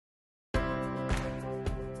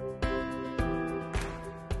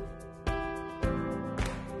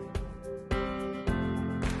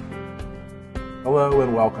Hello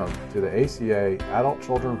and welcome to the ACA Adult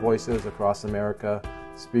Children Voices Across America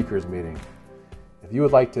Speakers Meeting. If you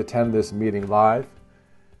would like to attend this meeting live,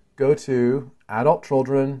 go to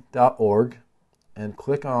adultchildren.org and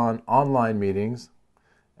click on Online Meetings,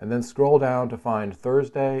 and then scroll down to find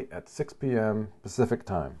Thursday at 6 p.m. Pacific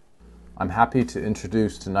Time. I'm happy to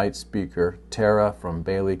introduce tonight's speaker, Tara from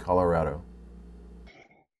Bailey, Colorado.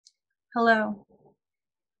 Hello,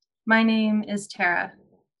 my name is Tara,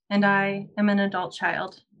 and I am an adult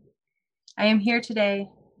child. I am here today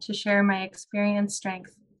to share my experience,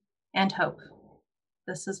 strength, and hope.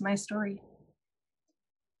 This is my story.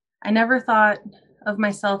 I never thought of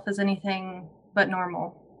myself as anything but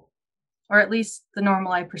normal, or at least the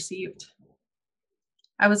normal I perceived.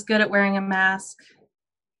 I was good at wearing a mask,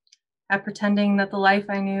 at pretending that the life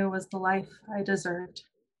I knew was the life I deserved.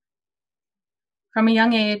 From a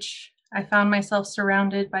young age, I found myself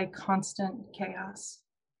surrounded by constant chaos.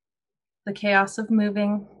 The chaos of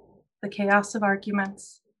moving, the chaos of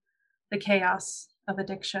arguments, the chaos of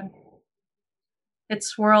addiction. It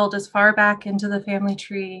swirled as far back into the family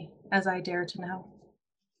tree as I dare to know.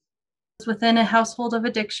 It was within a household of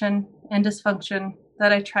addiction and dysfunction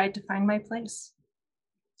that I tried to find my place.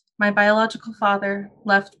 My biological father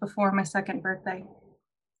left before my second birthday.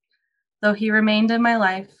 Though he remained in my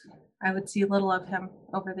life, I would see little of him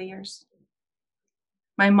over the years.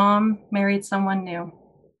 My mom married someone new,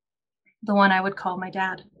 the one I would call my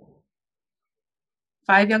dad.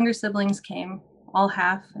 5 younger siblings came, all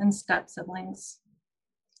half and step siblings.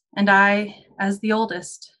 And I, as the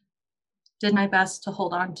oldest, did my best to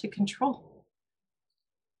hold on to control,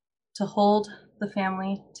 to hold the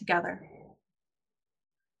family together.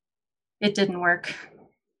 It didn't work.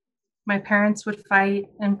 My parents would fight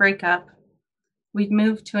and break up. We'd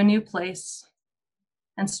move to a new place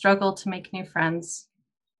and struggle to make new friends.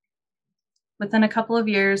 Within a couple of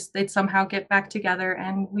years, they'd somehow get back together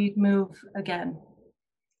and we'd move again.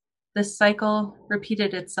 This cycle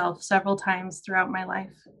repeated itself several times throughout my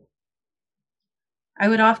life. I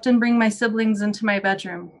would often bring my siblings into my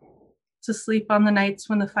bedroom to sleep on the nights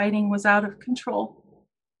when the fighting was out of control.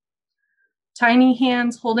 Tiny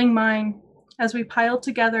hands holding mine as we piled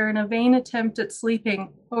together in a vain attempt at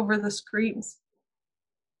sleeping over the screams.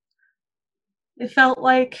 It felt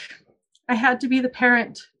like I had to be the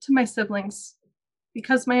parent to my siblings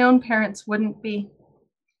because my own parents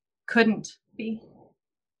couldn't be,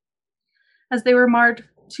 as they were marred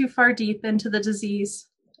too far deep into the disease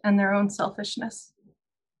and their own selfishness.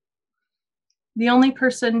 The only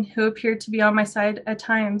person who appeared to be on my side at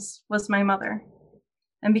times was my mother,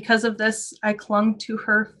 and because of this, I clung to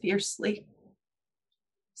her fiercely.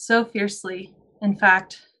 So fiercely, in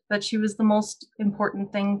fact, that she was the most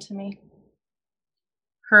important thing to me.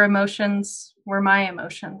 Her emotions were my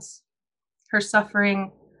emotions. Her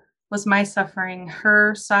suffering was my suffering.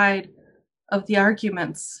 Her side of the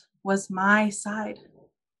arguments was my side.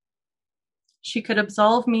 She could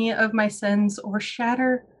absolve me of my sins or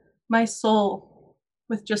shatter my soul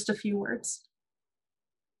with just a few words.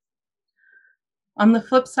 On the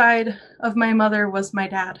flip side of my mother was my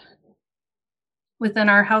dad. Within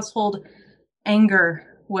our household,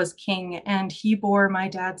 anger was king, and he bore my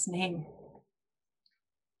dad's name.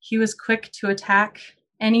 He was quick to attack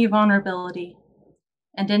any vulnerability,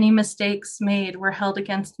 and any mistakes made were held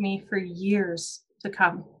against me for years to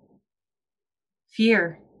come.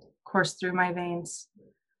 Fear coursed through my veins,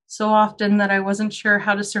 so often that I wasn't sure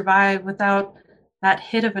how to survive without that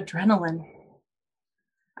hit of adrenaline.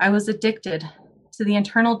 I was addicted to the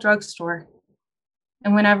internal drugstore,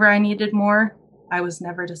 and whenever I needed more, I was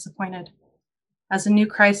never disappointed, as a new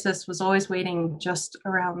crisis was always waiting just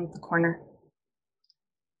around the corner.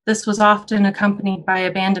 This was often accompanied by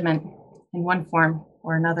abandonment in one form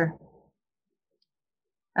or another.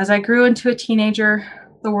 As I grew into a teenager,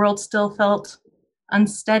 the world still felt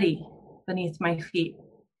unsteady beneath my feet.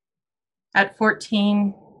 At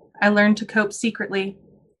 14, I learned to cope secretly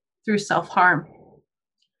through self-harm.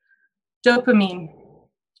 Dopamine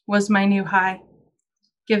was my new high,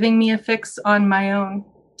 giving me a fix on my own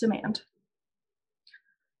demand.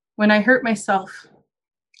 When I hurt myself,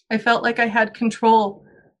 I felt like I had control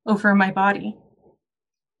over my body,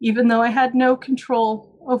 even though I had no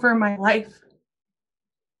control over my life.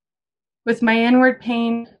 With my inward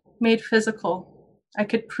pain made physical, I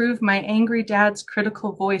could prove my angry dad's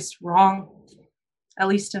critical voice wrong, at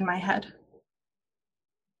least in my head.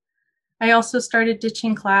 I also started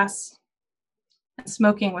ditching class and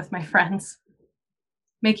smoking with my friends,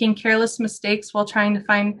 making careless mistakes while trying to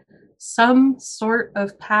find some sort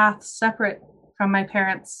of path separate from my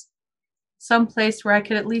parents, some place where I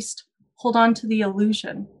could at least hold on to the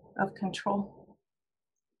illusion of control.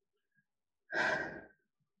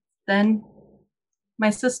 Then my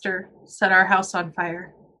sister set our house on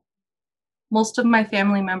fire. Most of my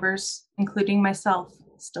family members, including myself,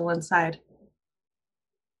 still inside.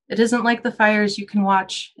 It isn't like the fires you can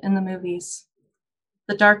watch in the movies.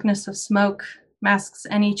 The darkness of smoke masks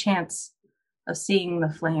any chance of seeing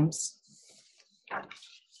the flames.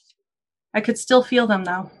 I could still feel them,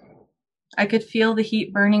 though. I could feel the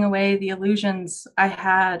heat burning away the illusions I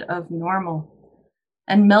had of normal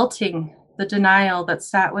and melting the denial that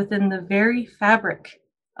sat within the very fabric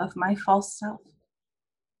of my false self.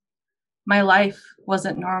 My life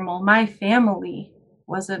wasn't normal. My family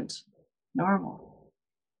wasn't normal.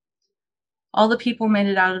 All the people made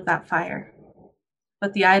it out of that fire,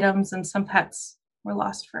 but the items and some pets were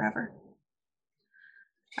lost forever.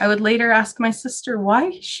 I would later ask my sister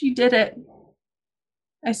why she did it.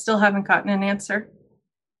 I still haven't gotten an answer,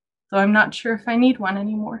 though I'm not sure if I need one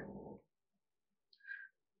anymore.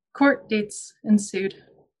 Court dates ensued.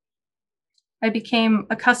 I became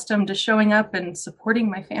accustomed to showing up and supporting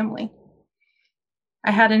my family.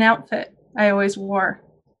 I had an outfit I always wore,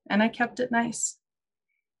 and I kept it nice.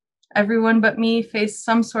 Everyone but me faced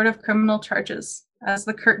some sort of criminal charges as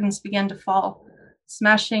the curtains began to fall,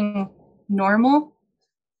 smashing normal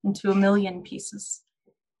into a million pieces.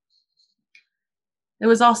 It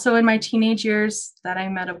was also in my teenage years that I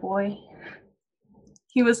met a boy.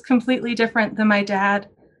 He was completely different than my dad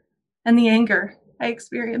and the anger I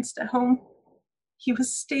experienced at home. He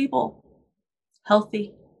was stable,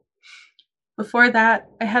 healthy. Before that,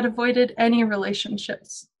 I had avoided any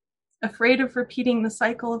relationships, afraid of repeating the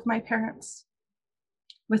cycle of my parents.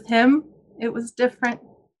 With him, it was different.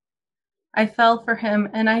 I fell for him,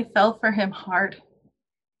 and I fell for him hard.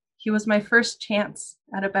 He was my first chance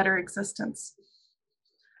at a better existence.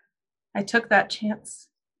 I took that chance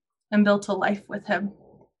and built a life with him.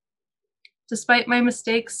 Despite my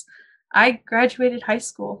mistakes, I graduated high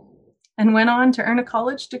school and went on to earn a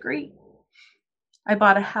college degree. I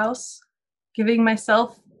bought a house, giving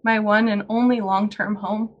myself my one and only long-term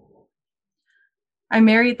home. I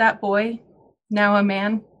married that boy, now a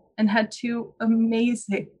man, and had 2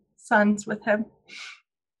 amazing sons with him.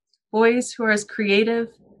 Boys who are as creative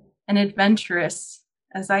and adventurous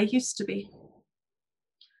as I used to be.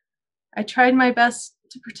 I tried my best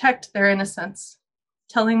to protect their innocence,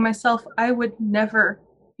 telling myself I would never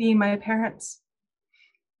be my parents.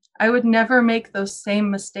 I would never make those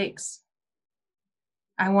same mistakes.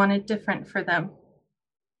 I wanted different for them.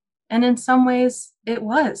 And in some ways, it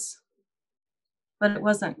was, but it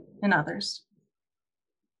wasn't in others.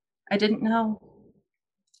 I didn't know.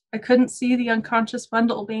 I couldn't see the unconscious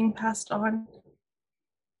bundle being passed on.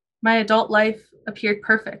 My adult life appeared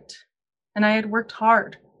perfect, and I had worked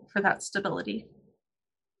hard for that stability.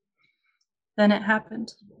 Then it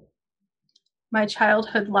happened. My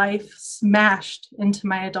childhood life smashed into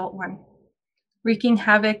my adult one, wreaking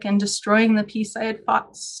havoc and destroying the peace I had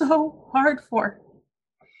fought so hard for.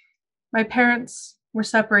 My parents were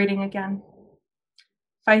separating again.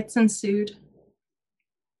 Fights ensued.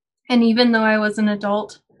 And even though I was an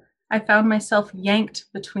adult, I found myself yanked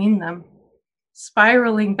between them,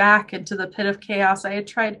 spiraling back into the pit of chaos I had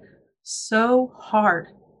tried so hard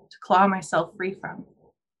to claw myself free from.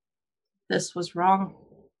 This was wrong,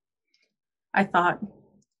 I thought,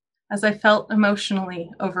 as I felt emotionally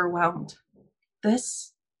overwhelmed.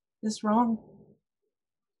 This is wrong.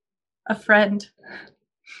 A friend,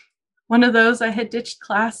 one of those I had ditched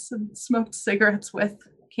class and smoked cigarettes with,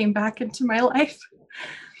 came back into my life.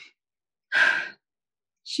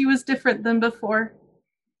 She was different than before.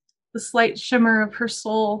 The slight shimmer of her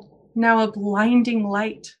soul, now a blinding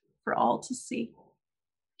light for all to see.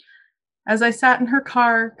 As I sat in her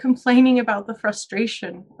car, complaining about the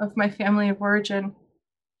frustration of my family of origin,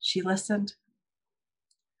 she listened.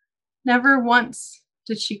 Never once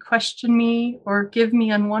did she question me or give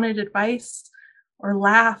me unwanted advice or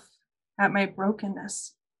laugh at my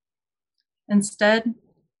brokenness. Instead,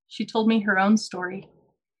 she told me her own story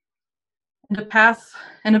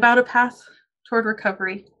and about a path toward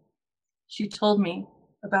recovery. She told me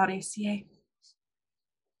about ACA.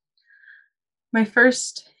 My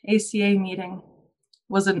first ACA meeting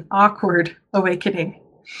was an awkward awakening.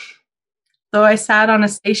 Though I sat on a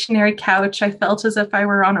stationary couch, I felt as if I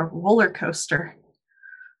were on a roller coaster.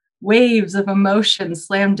 Waves of emotion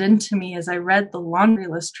slammed into me as I read the laundry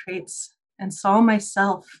list traits and saw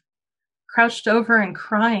myself crouched over and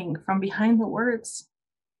crying from behind the words.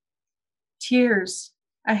 Tears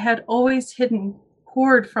I had always hidden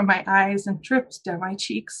poured from my eyes and dripped down my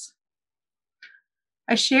cheeks.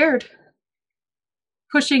 I shared,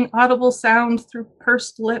 pushing audible sound through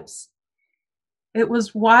pursed lips. It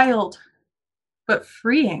was wild, but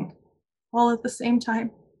freeing. all at the same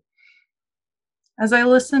time. As I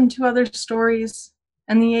listened to other stories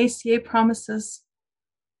and the ACA promises,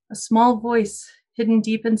 a small voice hidden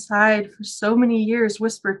deep inside for so many years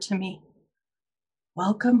whispered to me,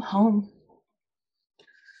 "Welcome home."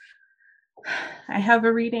 I have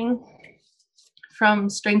a reading from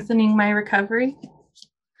Strengthening My Recovery.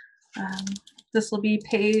 This will be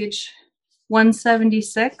page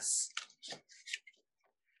 176.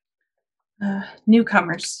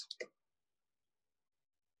 Newcomers.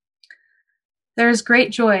 There is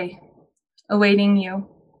great joy awaiting you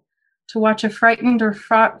to watch a frightened or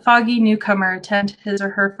foggy newcomer attend his or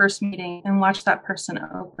her first meeting and watch that person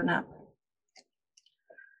open up.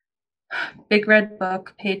 Big Red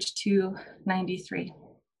Book, page 293.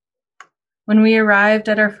 When we arrived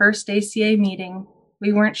at our first ACA meeting,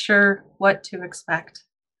 we weren't sure what to expect.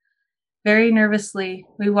 Very nervously,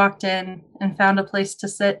 we walked in and found a place to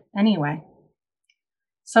sit anyway.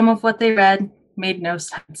 Some of what they read made no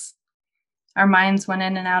sense. Our minds went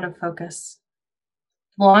in and out of focus.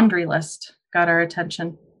 The laundry list got our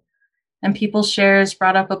attention, and people's shares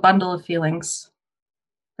brought up a bundle of feelings.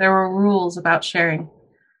 There were rules about sharing,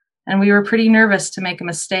 and we were pretty nervous to make a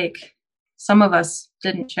mistake. Some of us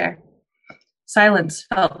didn't share. Silence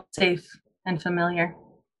felt safe and familiar.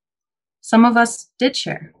 Some of us did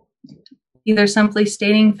share, either simply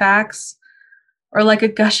stating facts or like a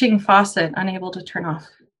gushing faucet unable to turn off.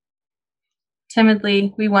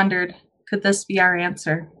 Timidly, we wondered, could this be our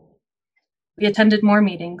answer? We attended more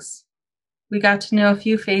meetings. We got to know a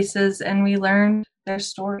few faces and we learned their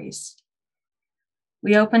stories.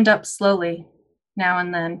 We opened up slowly, now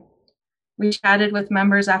and then. We chatted with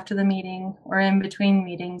members after the meeting or in between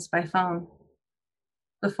meetings by phone.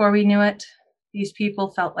 Before we knew it, these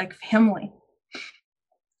people felt like family.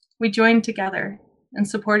 We joined together and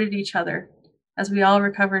supported each other as we all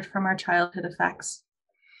recovered from our childhood effects.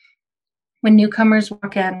 When newcomers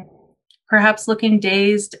walk in, perhaps looking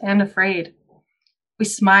dazed and afraid, we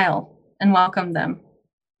smile and welcome them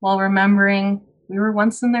while remembering we were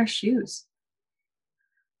once in their shoes.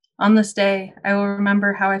 On this day, I will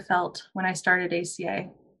remember how I felt when I started ACA.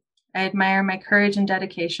 I admire my courage and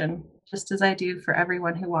dedication, just as I do for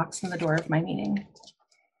everyone who walks in the door of my meeting.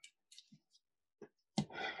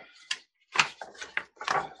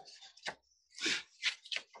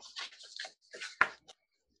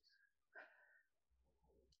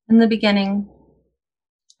 In the beginning,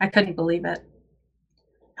 I couldn't believe it.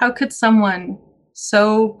 How could someone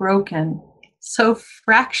so broken, so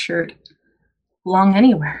fractured, belong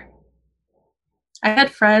anywhere? I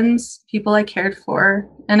had friends, people I cared for,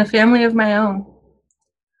 and a family of my own.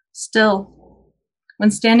 Still,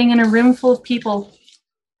 when standing in a room full of people,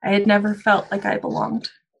 I had never felt like I belonged.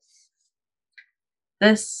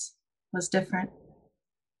 This was different.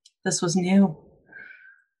 This was new.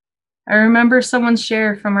 I remember someone's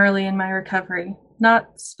share from early in my recovery,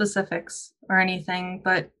 not specifics or anything,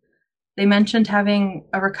 but they mentioned having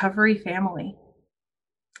a recovery family.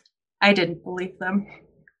 I didn't believe them.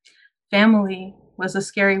 Family was a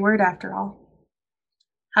scary word after all.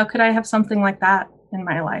 How could I have something like that in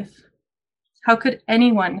my life? How could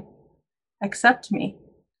anyone accept me?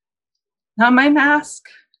 Not my mask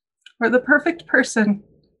or the perfect person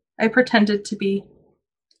I pretended to be,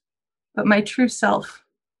 but my true self,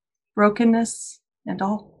 brokenness and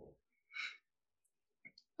all.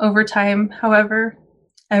 Over time, however,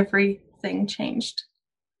 everything changed.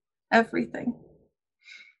 Everything.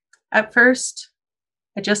 At first,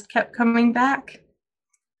 I just kept coming back.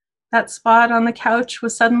 That spot on the couch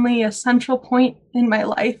was suddenly a central point in my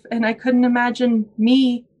life, and I couldn't imagine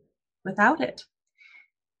me without it.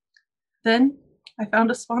 Then I found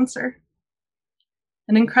a sponsor,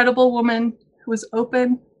 an incredible woman who was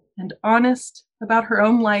open and honest about her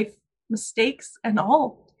own life, mistakes and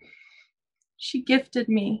all. She gifted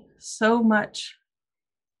me so much.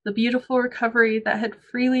 The beautiful recovery that had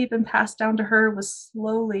freely been passed down to her was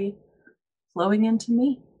slowly flowing into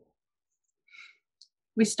me.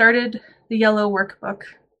 We started the yellow workbook,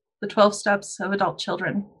 the 12 Steps of Adult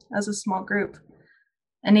Children, as a small group.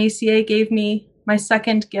 And ACA gave me my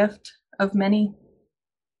second gift of many,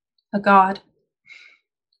 a God.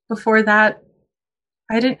 Before that,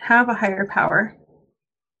 I didn't have a higher power.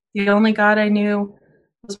 The only God I knew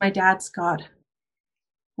was my dad's God.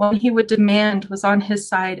 One he would demand was on his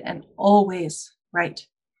side and always right.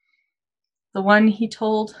 The one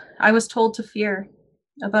I was told to fear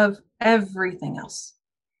above everything else.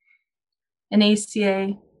 In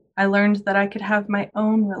ACA, I learned that I could have my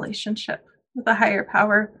own relationship with a higher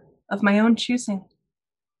power of my own choosing.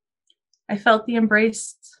 I felt the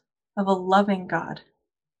embrace of a loving God,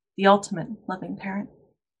 the ultimate loving parent.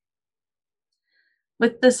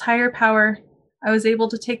 With this higher power, I was able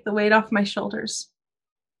to take the weight off my shoulders.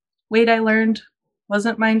 Weight I learned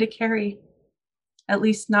wasn't mine to carry, at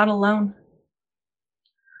least not alone.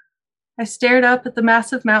 I stared up at the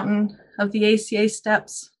massive mountain of the ACA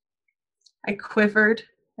steps. I quivered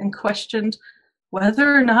and questioned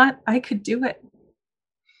whether or not I could do it.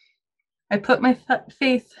 I put my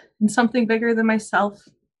faith in something bigger than myself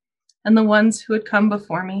and the ones who had come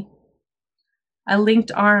before me. I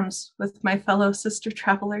linked arms with my fellow sister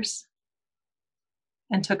travelers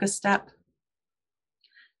and took a step.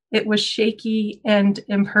 It was shaky and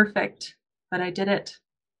imperfect, but I did it.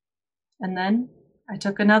 And then I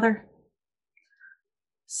took another.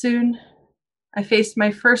 Soon, I faced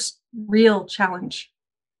my first real challenge,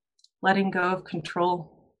 letting go of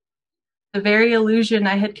control. The very illusion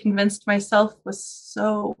I had convinced myself was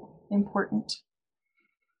so important.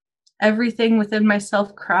 Everything within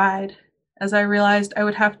myself cried as I realized I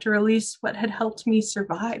would have to release what had helped me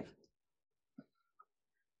survive.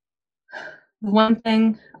 The one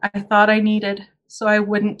thing I thought I needed so I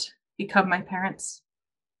wouldn't become my parents.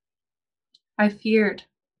 I feared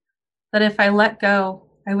that if I let go,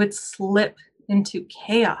 I would slip into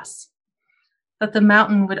chaos, that the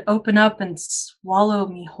mountain would open up and swallow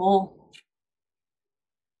me whole.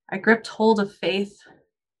 I gripped hold of faith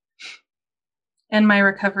and my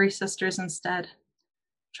recovery sisters instead,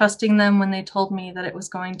 trusting them when they told me that it was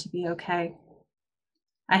going to be okay.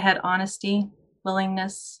 I had honesty,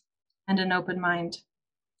 willingness, and an open mind.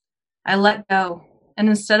 I let go, and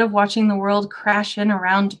instead of watching the world crash in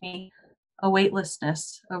around me, a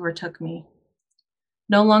weightlessness overtook me.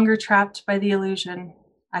 No longer trapped by the illusion,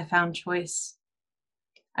 I found choice.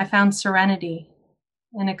 I found serenity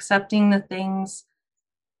in accepting the things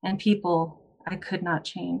and people I could not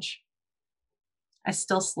change. I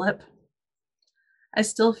still slip. I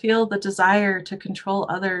still feel the desire to control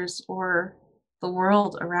others or the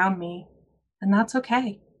world around me, and that's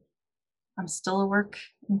okay. I'm still a work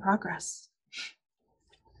in progress.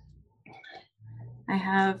 I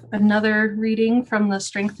have another reading from the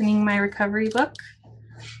Strengthening My Recovery book.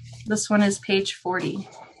 This one is page 40,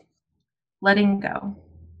 Letting Go.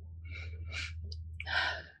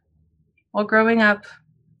 While growing up,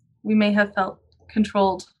 we may have felt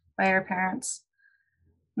controlled by our parents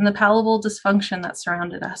and the palpable dysfunction that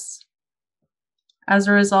surrounded us. As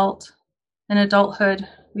a result, in adulthood,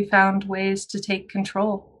 we found ways to take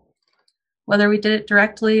control, whether we did it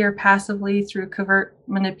directly or passively through covert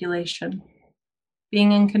manipulation.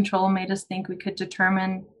 Being in control made us think we could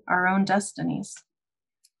determine our own destinies.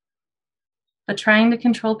 But trying to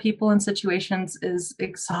control people and situations is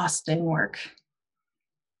exhausting work.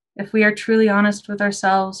 If we are truly honest with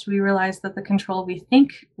ourselves, we realize that the control we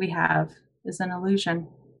think we have is an illusion.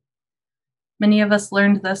 Many of us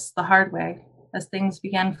learned this the hard way as things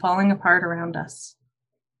began falling apart around us.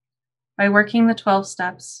 By working the 12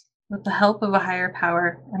 steps with the help of a higher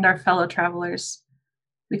power and our fellow travelers,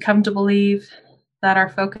 we come to believe that our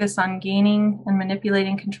focus on gaining and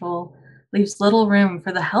manipulating control leaves little room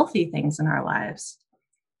for the healthy things in our lives,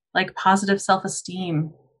 like positive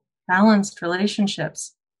self-esteem, balanced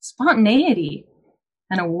relationships, spontaneity,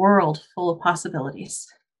 and a world full of possibilities.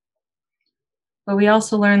 But we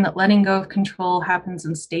also learn that letting go of control happens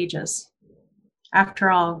in stages. After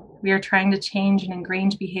all, we are trying to change an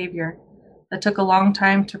ingrained behavior that took a long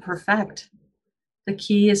time to perfect. The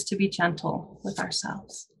key is to be gentle with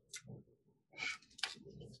ourselves.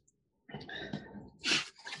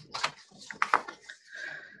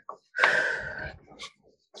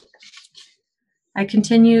 I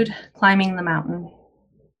continued climbing the mountain,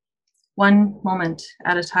 one moment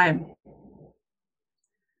at a time.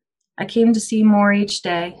 I came to see more each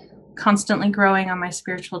day, constantly growing on my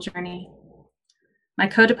spiritual journey. My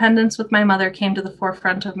codependence with my mother came to the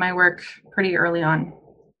forefront of my work pretty early on.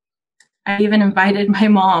 I even invited my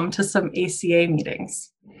mom to some ACA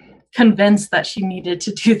meetings, convinced that she needed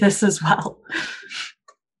to do this as well.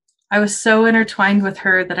 I was so intertwined with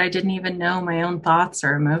her that I didn't even know my own thoughts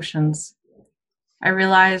or emotions. I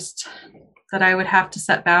realized that I would have to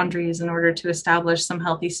set boundaries in order to establish some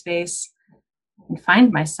healthy space and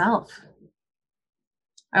find myself.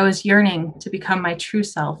 I was yearning to become my true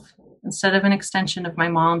self instead of an extension of my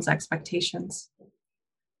mom's expectations.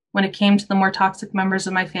 When it came to the more toxic members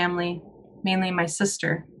of my family, mainly my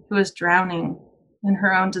sister, who was drowning in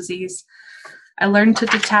her own disease, I learned to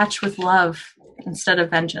detach with love instead of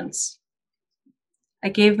vengeance. I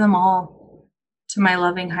gave them all to my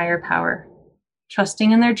loving higher power,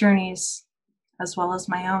 trusting in their journeys as well as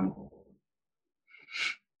my own.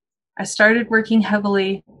 I started working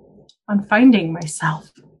heavily on finding myself.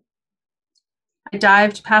 I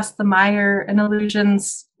dived past the mire and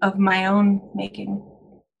illusions of my own making.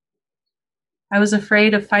 I was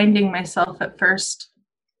afraid of finding myself at first.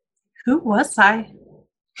 Who was I?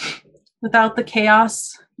 Without the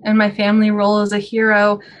chaos and my family role as a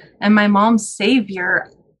hero and my mom's savior,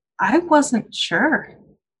 I wasn't sure.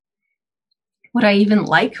 Would I even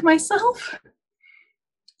like myself?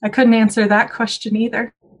 I couldn't answer that question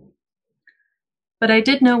either. But I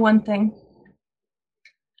did know one thing.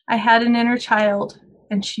 I had an inner child,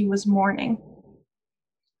 and she was mourning.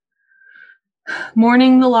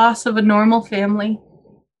 Mourning the loss of a normal family,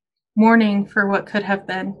 mourning for what could have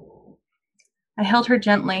been. I held her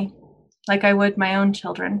gently, like I would my own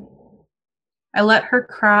children. I let her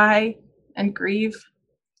cry and grieve,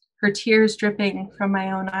 her tears dripping from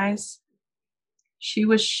my own eyes. She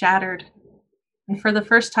was shattered, and for the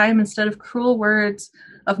first time, instead of cruel words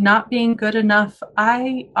of not being good enough,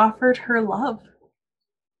 I offered her love.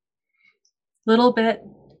 Little bit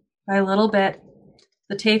by little bit,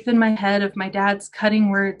 the tape in my head of my dad's cutting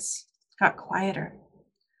words got quieter.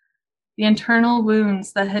 The internal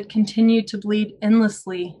wounds that had continued to bleed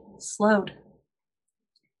endlessly slowed.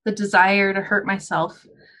 The desire to hurt myself,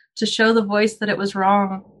 to show the voice that it was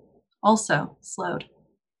wrong, also slowed.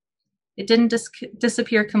 It didn't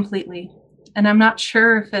disappear completely, and I'm not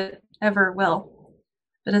sure if it ever will.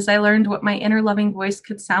 But as I learned what my inner loving voice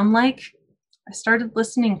could sound like, I started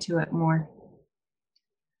listening to it more.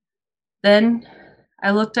 Then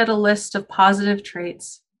I looked at a list of positive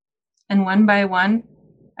traits, and one by one,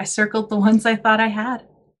 I circled the ones I thought I had.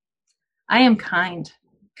 I am kind,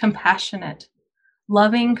 compassionate,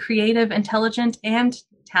 loving, creative, intelligent, and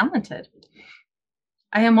talented.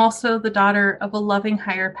 I am also the daughter of a loving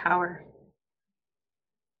higher power.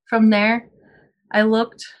 From there, I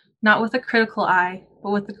looked not with a critical eye,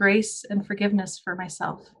 but with the grace and forgiveness for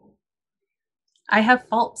myself. I have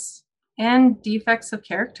faults and defects of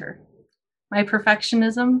character. My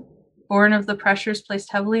perfectionism, born of the pressures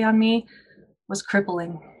placed heavily on me, was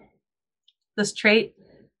crippling. This trait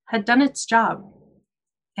had done its job,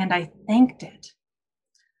 and I thanked it.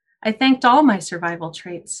 I thanked all my survival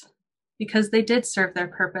traits because they did serve their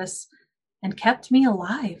purpose and kept me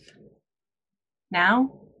alive.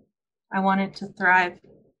 Now, I wanted to thrive.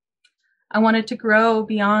 I wanted to grow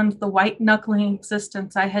beyond the white-knuckling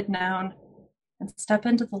existence I had known and step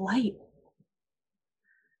into the light.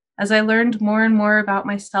 As I learned more and more about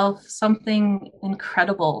myself, something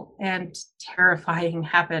incredible and terrifying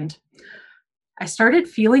happened. I started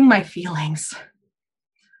feeling my feelings.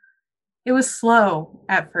 It was slow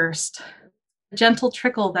at first, a gentle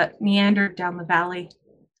trickle that meandered down the valley.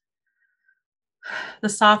 The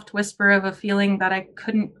soft whisper of a feeling that I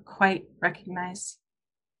couldn't quite recognize.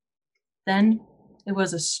 Then it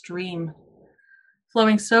was a stream,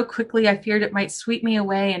 flowing so quickly I feared it might sweep me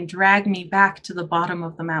away and drag me back to the bottom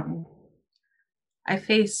of the mountain. I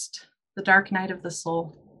faced the dark night of the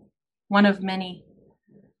soul, one of many,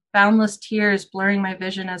 boundless tears blurring my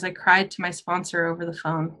vision as I cried to my sponsor over the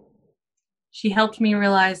phone. She helped me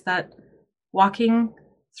realize that walking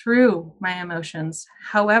through my emotions,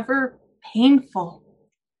 however painful,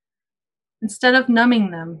 instead of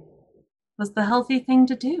numbing them, was the healthy thing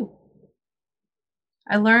to do.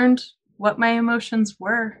 I learned what my emotions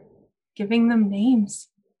were, giving them names.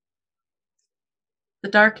 The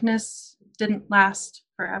darkness didn't last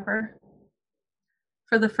forever.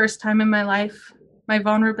 For the first time in my life, my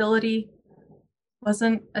vulnerability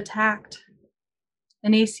wasn't attacked.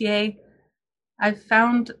 In ACA, I've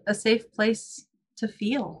found a safe place to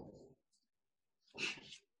feel.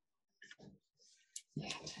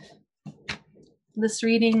 This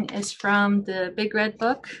reading is from the Big Red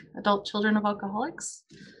Book, Adult Children of Alcoholics,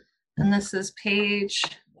 and this is page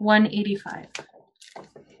 185.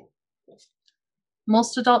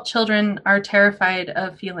 Most adult children are terrified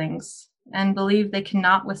of feelings and believe they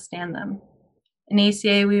cannot withstand them. In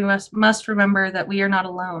ACA, we must remember that we are not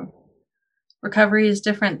alone. Recovery is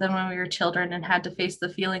different than when we were children and had to face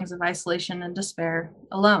the feelings of isolation and despair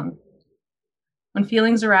alone. When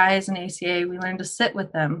feelings arise in ACA, we learn to sit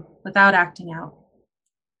with them without acting out.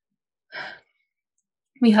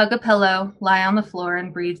 We hug a pillow, lie on the floor,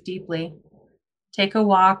 and breathe deeply. Take a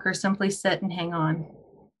walk or simply sit and hang on.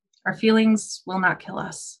 Our feelings will not kill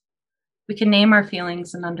us. We can name our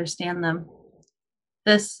feelings and understand them.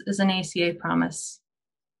 This is an ACA promise.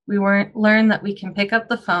 We learn that we can pick up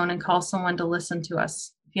the phone and call someone to listen to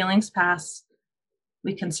us. Feelings pass.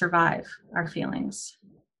 We can survive our feelings.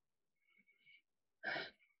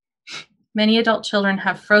 Many adult children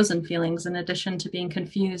have frozen feelings in addition to being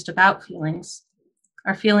confused about feelings.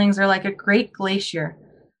 Our feelings are like a great glacier,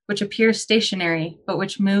 which appears stationary, but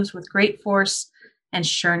which moves with great force and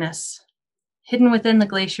sureness. Hidden within the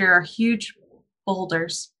glacier are huge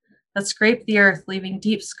boulders, that scrape the earth, leaving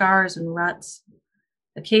deep scars and ruts.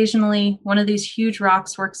 Occasionally, one of these huge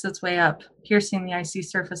rocks works its way up, piercing the icy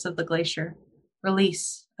surface of the glacier.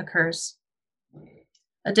 Release occurs.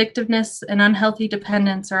 Addictiveness and unhealthy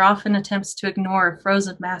dependence are often attempts to ignore a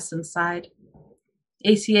frozen mass inside.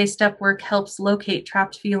 ACA step work helps locate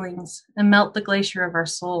trapped feelings and melt the glacier of our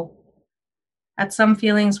soul. At some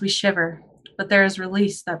feelings we shiver, but there is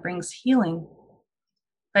release that brings healing.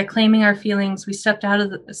 By claiming our feelings, we step out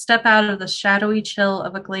of the shadowy chill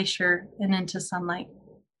of a glacier and into sunlight.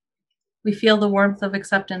 We feel the warmth of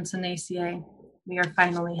acceptance in ACA. We are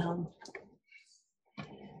finally home.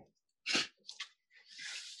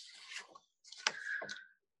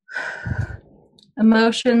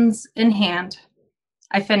 Emotions in hand,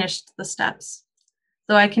 I finished the steps,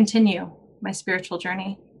 though I continue my spiritual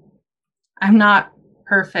journey. I'm not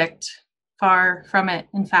perfect, far from it,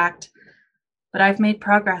 in fact, but I've made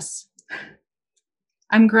progress.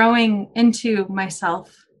 I'm growing into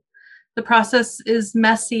myself. The process is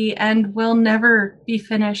messy and will never be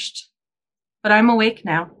finished, but I'm awake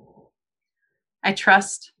now. I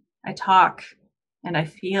trust, I talk, and I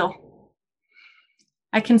feel.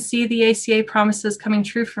 I can see the ACA promises coming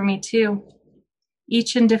true for me too,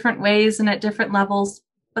 each in different ways and at different levels,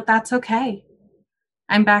 but that's okay.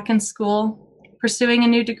 I'm back in school, pursuing a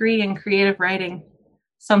new degree in creative writing,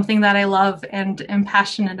 something that I love and am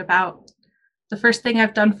passionate about. The first thing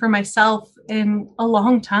I've done for myself in a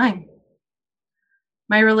long time.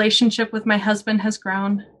 My relationship with my husband has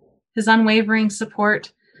grown. His unwavering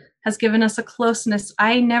support has given us a closeness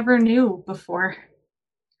I never knew before.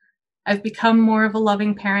 I've become more of a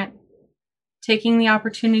loving parent, taking the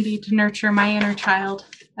opportunity to nurture my inner child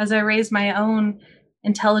as I raise my own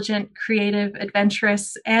intelligent, creative,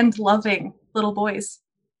 adventurous, and loving little boys.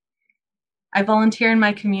 I volunteer in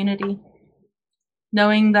my community,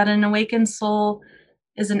 knowing that an awakened soul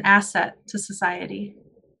is an asset to society.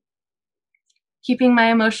 Keeping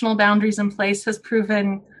my emotional boundaries in place has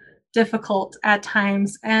proven difficult at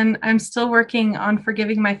times, and I'm still working on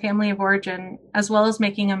forgiving my family of origin, as well as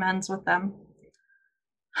making amends with them.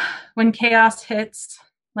 When chaos hits,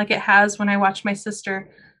 like it has when I watch my sister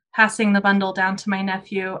passing the bundle down to my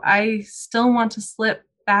nephew, I still want to slip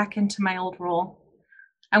back into my old role.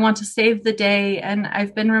 I want to save the day, and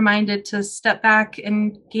I've been reminded to step back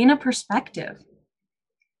and gain a perspective.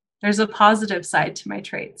 There's a positive side to my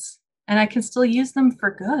traits, and I can still use them for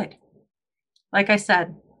good. Like I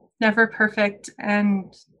said, never perfect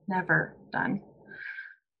and never done.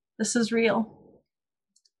 This is real.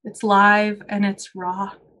 It's live and it's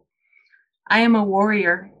raw. I am a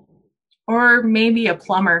warrior, or maybe a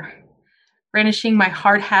plumber, brandishing my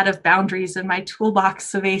hard hat of boundaries in my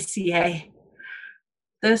toolbox of ACA.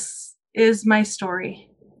 This is my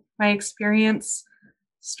story, my experience,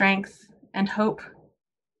 strength, and hope.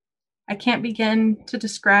 I can't begin to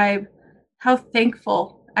describe how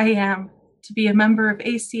thankful I am to be a member of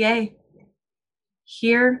ACA.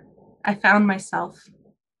 Here, I found myself,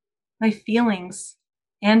 my feelings,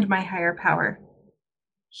 and my higher power.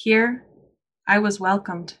 Here, I was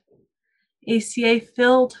welcomed. ACA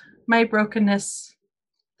filled my brokenness,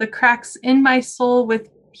 the cracks in my soul with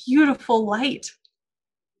beautiful light.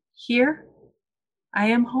 Here, I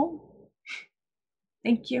am home.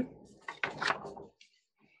 Thank you.